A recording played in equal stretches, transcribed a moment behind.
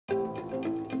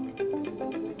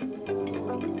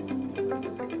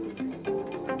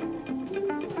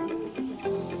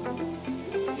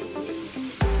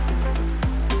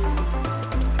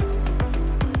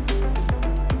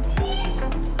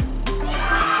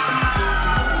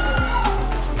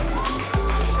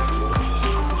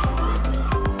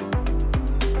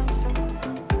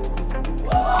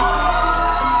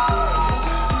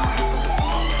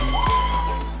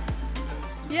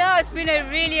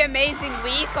amazing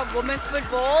week of women's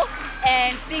football,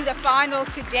 and seeing the final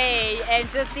today and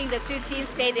just seeing the two teams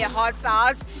play their hearts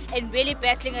out and really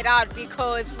battling it out,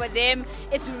 because for them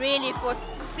it's really, for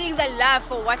seeing the love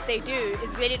for what they do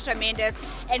is really tremendous.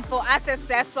 And for us as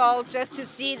Sasol, just to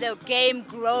see the game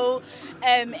grow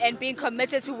and being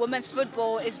committed to women's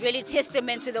football is really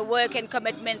testament to the work and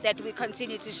commitment that we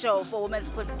continue to show for women's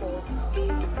football.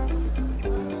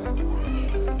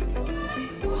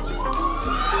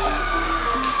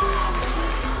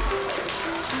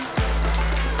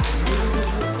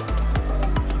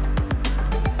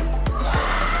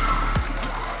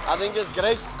 I think it's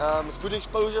great. It's good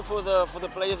exposure for the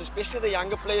players, especially the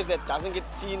younger players that doesn't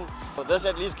get seen. So this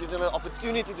at least gives them an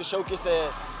opportunity to showcase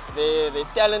their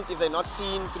talent if they're not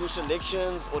seen through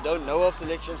selections or don't know of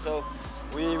selections. So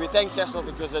we thank Sasol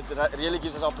because it really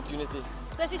gives us opportunity.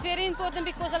 This is very important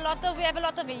because we have a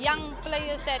lot of young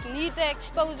players that need the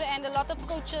exposure, and a lot of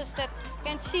coaches that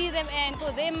can see them, and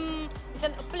for them it's a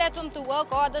platform to work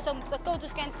harder so the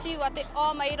coaches can see what they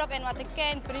are made of and what they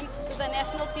can bring to the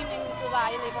national team and to the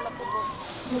high level of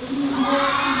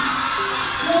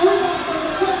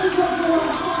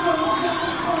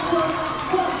football.